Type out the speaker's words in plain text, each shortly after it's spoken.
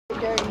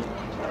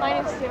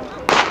Mine is too. Look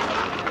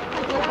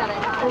at it.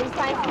 It's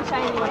nice and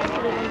shiny when I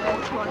put it in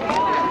this morning.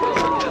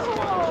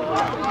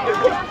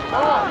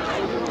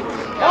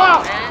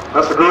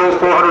 That's the girls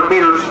 400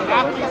 meters.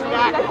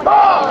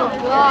 Oh,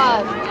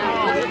 God.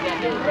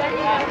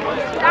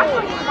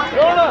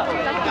 You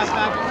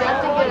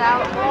have to get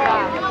out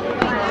fast.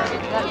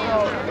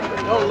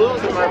 Don't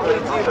lose in my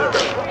place either.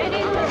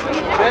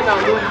 Then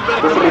I'll lose.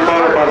 This will be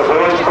followed by the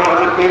boys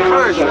 400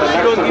 meters, and the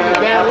next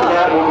event after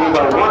that will be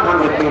the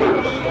 100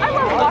 meters.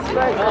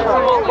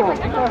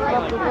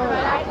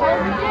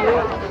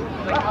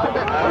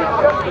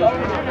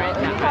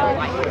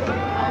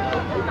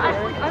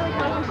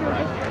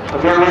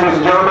 Again, ladies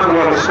and gentlemen, we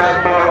have a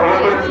snack bar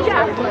open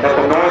at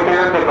the north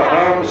end of the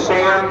home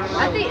stands.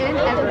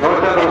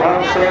 North end of the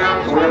home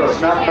stands, we have a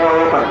snack bar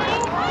open.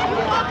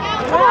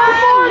 Come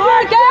on,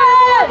 Morgan!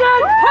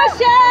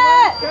 Push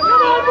it! Come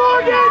on,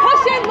 Morgan!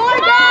 Push it,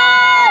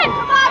 Morgan!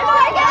 Come on,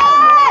 Morgan!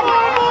 Come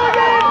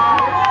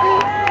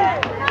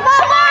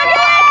on,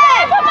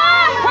 Morgan! Come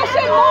on! Push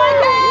it,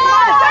 Morgan!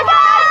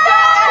 Morgan!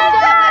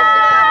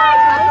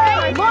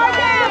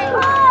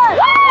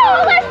 Woo,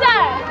 Alyssa!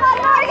 Come on,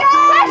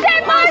 Morgan! Push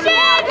it, Morgan!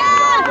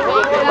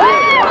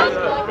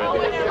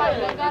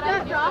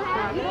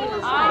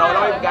 No, I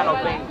don't even got no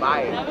thing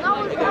by it.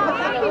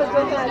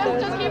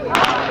 Just keep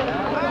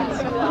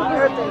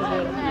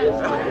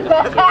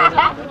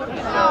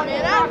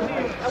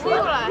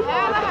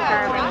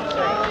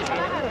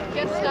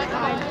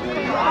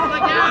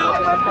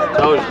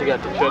Oh, she got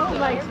the Chuck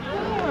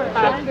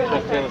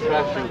Taylor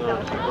trash shoes on.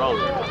 She's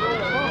rolling.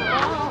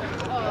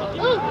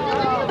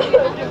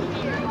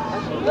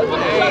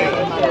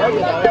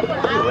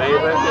 Way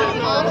back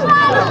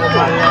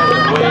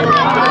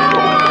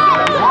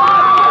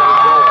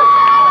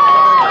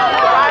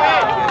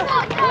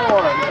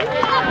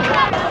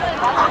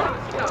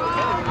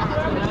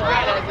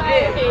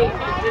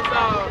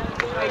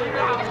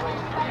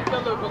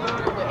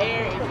the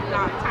air is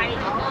not tight.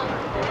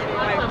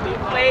 Like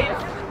Misplaced.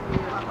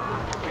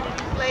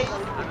 It's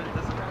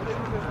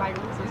like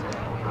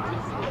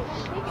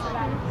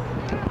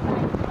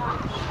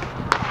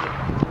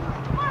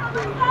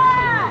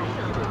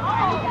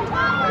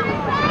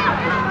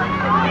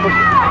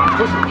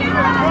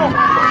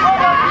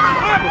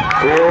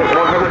Here's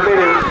 100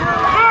 meters.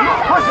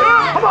 push it!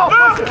 Come on,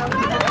 push it!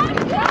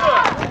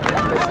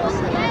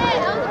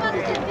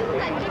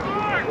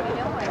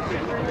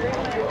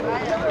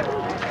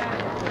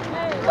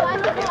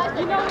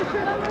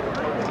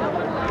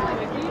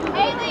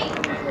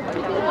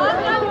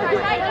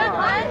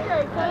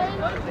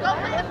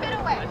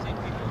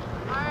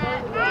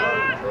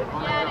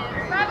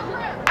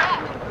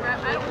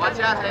 watch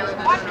out, Haley.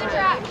 Watch the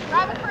track.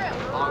 Drive it through.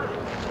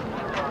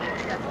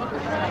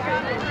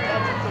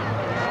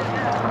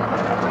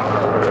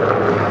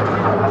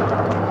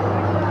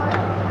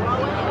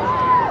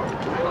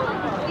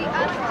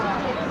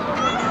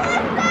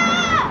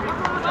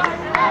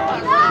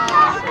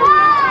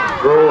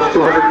 Girls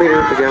 200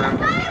 meters again.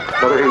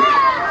 Another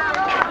heat.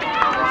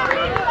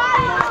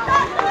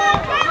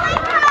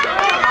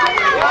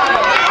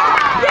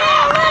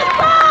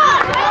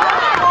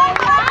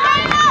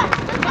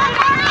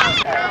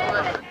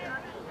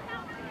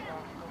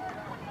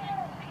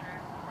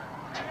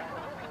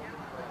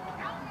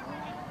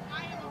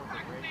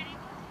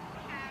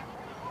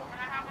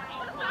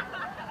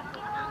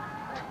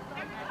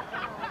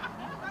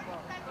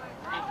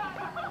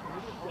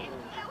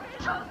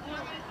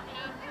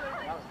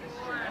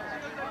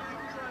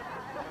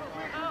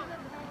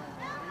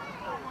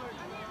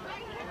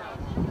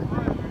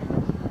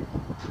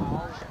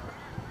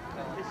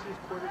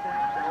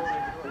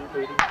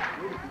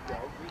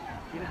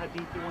 You know how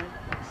deep you went?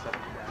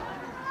 70,000.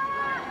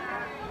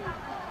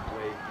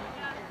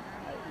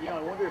 You know,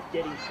 I wonder if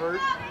getting hurt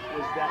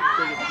was that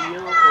big a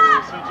deal, or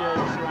is he just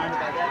surrounded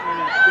by that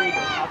many big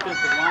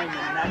offensive linemen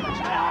and that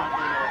much talent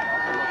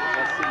in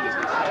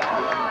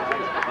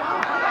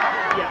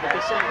yeah, but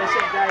they sent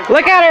guys.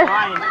 Look at her!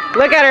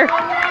 Look at her!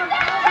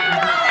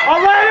 All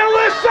right,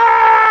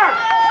 Alyssa!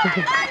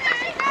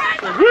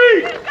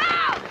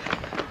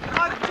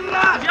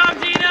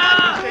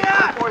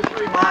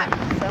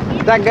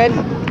 Is that good? We're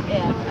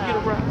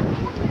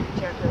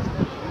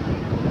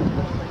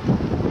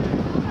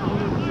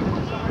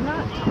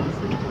not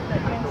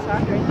playing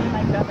soccer or anything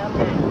like that. That was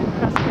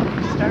cross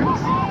country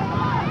starts.